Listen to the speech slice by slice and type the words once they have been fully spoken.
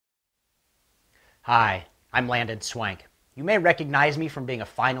Hi, I'm Landon Swank. You may recognize me from being a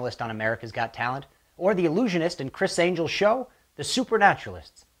finalist on America's Got Talent, or the illusionist in Chris Angel's show, The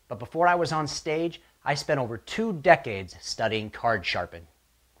Supernaturalists. But before I was on stage, I spent over 2 decades studying card sharping.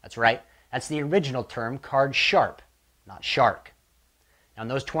 That's right, that's the original term, card sharp, not shark. Now in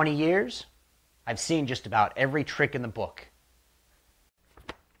those 20 years, I've seen just about every trick in the book.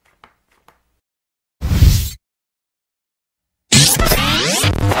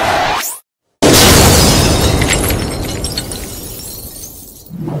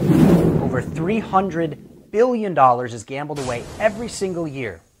 Over $300 billion is gambled away every single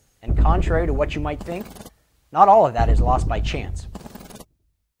year. And contrary to what you might think, not all of that is lost by chance.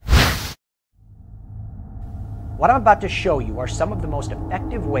 What I'm about to show you are some of the most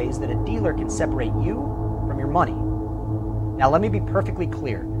effective ways that a dealer can separate you from your money. Now let me be perfectly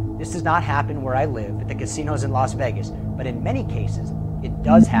clear. This does not happen where I live at the casinos in Las Vegas, but in many cases, it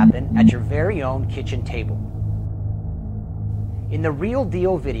does happen at your very own kitchen table. In the Real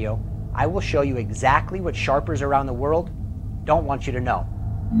Deal video, I will show you exactly what sharpers around the world don't want you to know.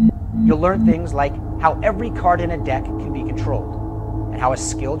 You'll learn things like how every card in a deck can be controlled, and how a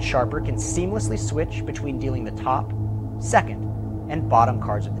skilled sharper can seamlessly switch between dealing the top, second, and bottom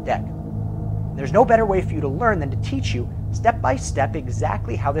cards of the deck. There's no better way for you to learn than to teach you step by step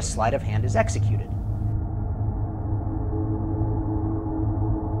exactly how this sleight of hand is executed.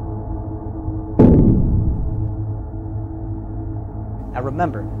 Now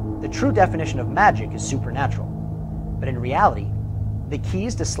remember, the true definition of magic is supernatural, but in reality, the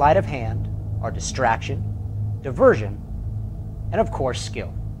keys to sleight of hand are distraction, diversion, and of course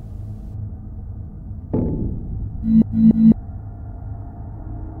skill.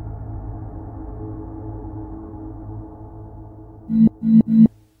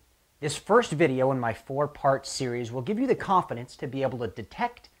 This first video in my 4-part series will give you the confidence to be able to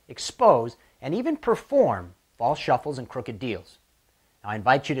detect, expose, and even perform false shuffles and crooked deals. Now, I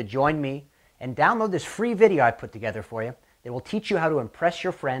invite you to join me and download this free video I put together for you that will teach you how to impress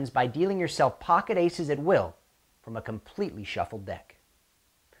your friends by dealing yourself pocket aces at will from a completely shuffled deck.